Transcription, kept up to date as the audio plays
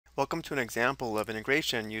Welcome to an example of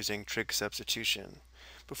integration using trig substitution.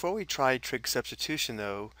 Before we try trig substitution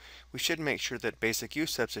though, we should make sure that basic u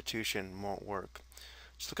substitution won't work.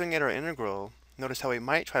 So looking at our integral, notice how we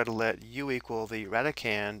might try to let u equal the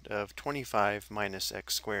radicand of 25 minus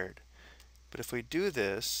x squared. But if we do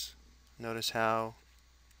this, notice how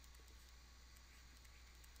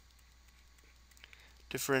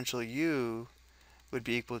differential u would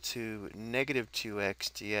be equal to negative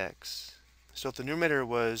 2x dx. So if the numerator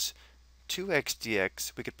was 2x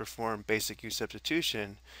dx, we could perform basic u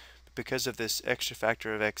substitution. But because of this extra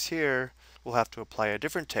factor of x here, we'll have to apply a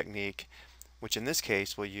different technique, which in this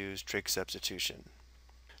case we'll use trig substitution.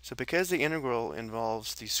 So because the integral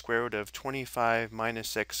involves the square root of 25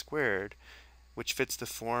 minus x squared, which fits the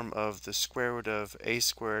form of the square root of a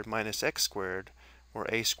squared minus x squared, where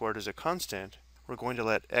a squared is a constant, we're going to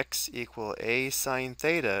let x equal a sine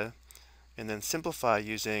theta, and then simplify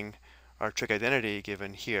using our trig identity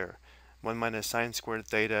given here. 1 minus sine squared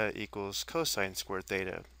theta equals cosine squared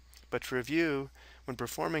theta. But to review, when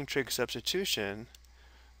performing trig substitution,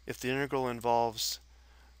 if the integral involves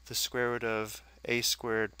the square root of a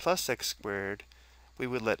squared plus x squared, we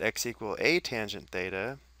would let x equal a tangent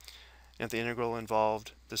theta. And if the integral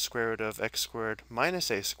involved the square root of x squared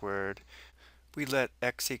minus a squared, we let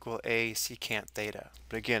x equal a secant theta.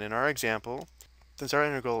 But again, in our example, since our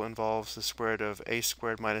integral involves the square root of a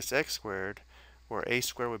squared minus x squared, where a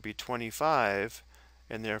squared would be 25,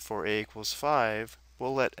 and therefore a equals 5,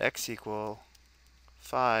 we'll let x equal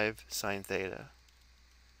 5 sine theta.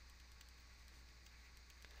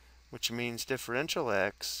 Which means differential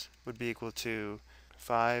x would be equal to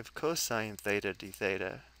 5 cosine theta d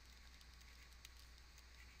theta.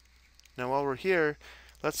 Now while we're here,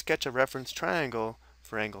 let's sketch a reference triangle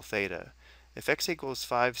for angle theta. If x equals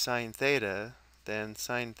 5 sine theta, then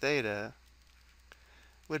sine theta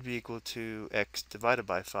would be equal to x divided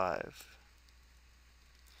by 5.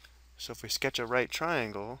 So if we sketch a right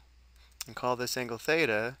triangle and call this angle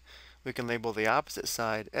theta, we can label the opposite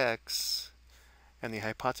side x and the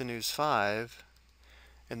hypotenuse 5,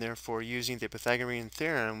 and therefore using the Pythagorean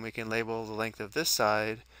theorem we can label the length of this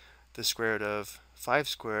side the square root of 5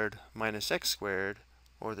 squared minus x squared,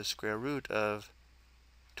 or the square root of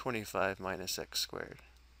 25 minus x squared.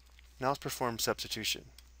 Now let's perform substitution.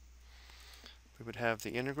 We would have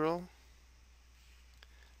the integral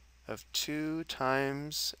of 2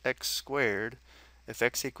 times x squared. If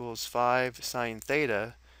x equals 5 sine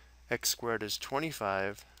theta, x squared is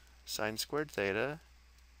 25 sine squared theta.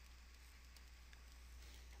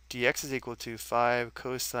 Dx is equal to 5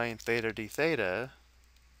 cosine theta d theta.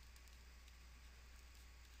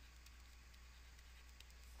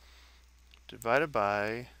 Divided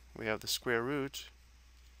by, we have the square root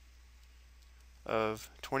of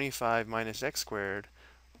 25 minus x squared,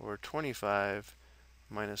 or 25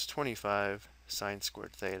 minus 25 sine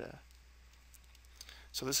squared theta.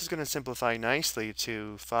 So this is going to simplify nicely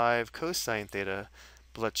to 5 cosine theta,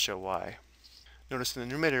 but let's show why. Notice in the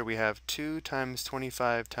numerator we have 2 times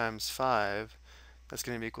 25 times 5. That's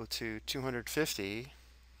going to be equal to 250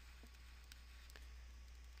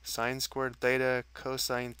 sine squared theta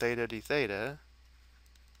cosine theta d theta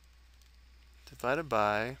divided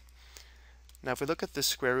by, now if we look at the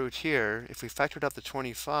square root here, if we factored out the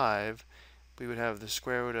 25, we would have the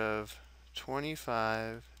square root of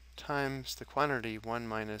 25 times the quantity 1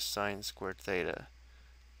 minus sine squared theta.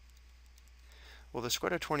 Well, the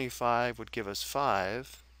square root of 25 would give us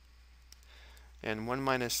 5, and 1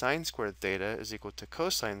 minus sine squared theta is equal to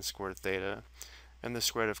cosine squared theta, and the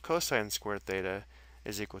square root of cosine squared theta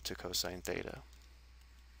is equal to cosine theta.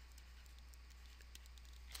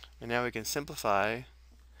 And now we can simplify.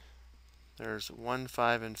 There's 1,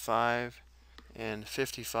 5, and 5, and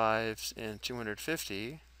 55 and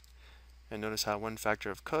 250. And notice how one factor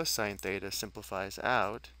of cosine theta simplifies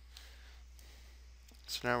out.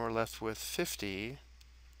 So now we're left with 50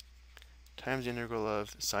 times the integral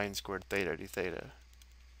of sine squared theta d theta.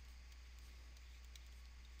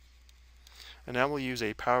 And now we'll use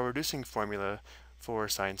a power reducing formula for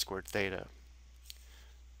sine squared theta.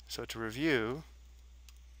 So to review,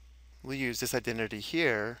 we'll use this identity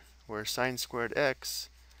here, where sine squared x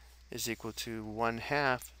is equal to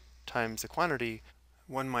 1/2 times the quantity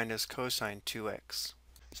 1 minus cosine 2x.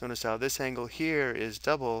 So notice how this angle here is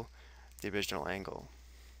double the original angle.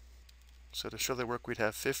 So to show the work, we'd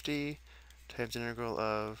have 50 times the integral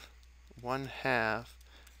of 1/2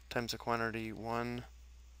 times the quantity 1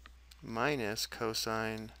 minus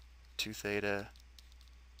cosine 2 theta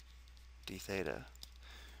d theta.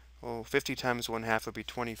 Well, 50 times 1/2 would be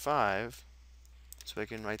 25. So I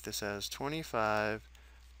can write this as 25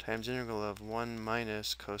 times the integral of 1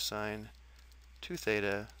 minus cosine 2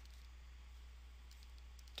 theta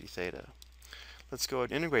d theta. Let's go ahead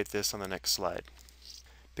and integrate this on the next slide.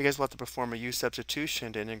 Because we'll have to perform a u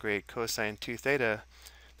substitution to integrate cosine 2 theta,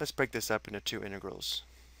 let's break this up into two integrals.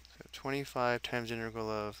 So 25 times the integral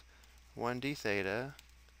of 1 d theta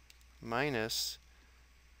minus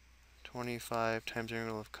 25 times the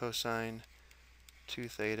integral of cosine 2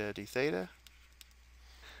 theta d theta.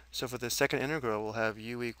 So for the second integral, we'll have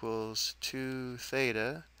u equals 2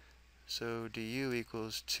 theta. So du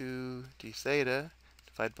equals 2 d theta.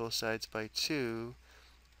 Divide both sides by 2.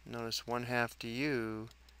 Notice 1/2 du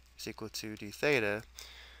is equal to d theta.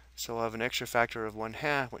 So we'll have an extra factor of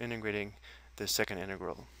 1/2 when integrating the second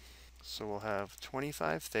integral. So we'll have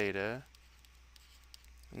 25 theta,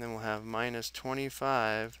 and then we'll have minus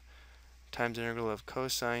 25 times the integral of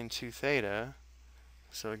cosine 2 theta.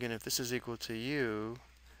 So again, if this is equal to u,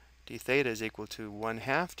 d theta is equal to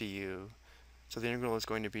 1/2 du. So the integral is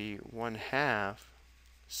going to be 1/2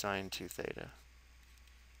 sine 2 theta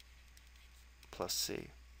plus c.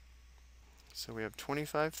 So we have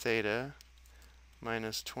 25 theta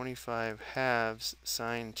minus 25 halves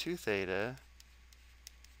sine 2 theta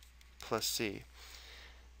plus c.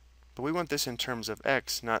 But we want this in terms of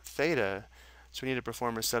x, not theta, so we need to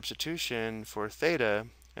perform a substitution for theta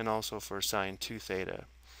and also for sine 2 theta.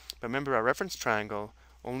 But remember, our reference triangle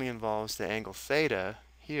only involves the angle theta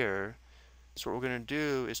here, so what we're going to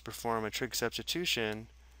do is perform a trig substitution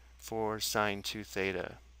for sine 2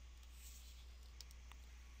 theta.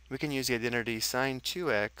 We can use the identity sine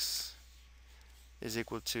 2x is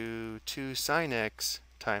equal to 2 sine x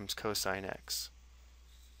times cosine x.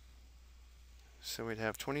 So we'd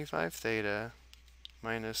have 25 theta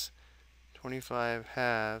minus 25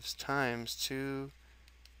 halves times 2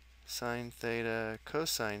 sine theta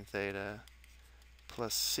cosine theta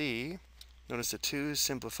plus c. Notice the 2's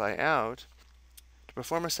simplify out. To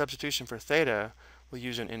perform a substitution for theta, we'll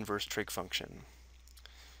use an inverse trig function.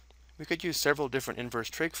 We could use several different inverse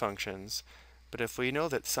trig functions, but if we know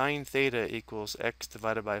that sine theta equals x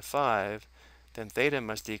divided by 5, then theta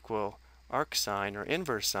must equal arc sine or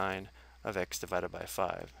inverse sine of x divided by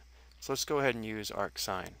 5. So let's go ahead and use arc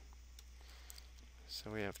sine. So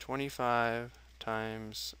we have 25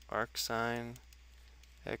 times arc sine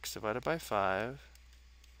x divided by 5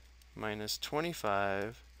 minus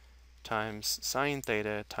 25 times sine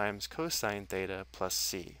theta times cosine theta plus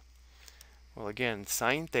c. Well, again,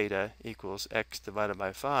 sine theta equals x divided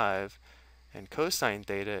by 5, and cosine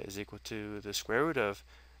theta is equal to the square root of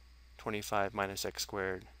 25 minus x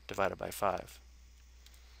squared divided by 5.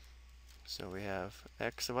 So we have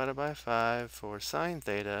x divided by 5 for sine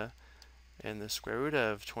theta, and the square root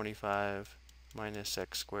of 25 minus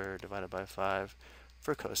x squared divided by 5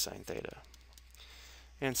 for cosine theta.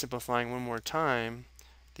 And simplifying one more time,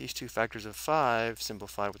 these two factors of 5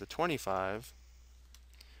 simplify with the 25.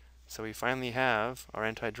 So we finally have our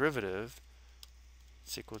antiderivative.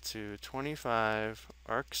 It's equal to 25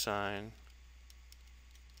 arc sine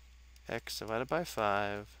x divided by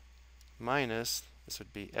 5 minus, this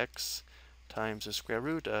would be x times the square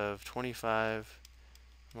root of 25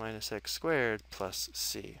 minus x squared plus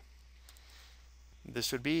c.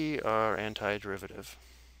 This would be our antiderivative.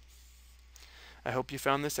 I hope you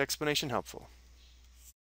found this explanation helpful.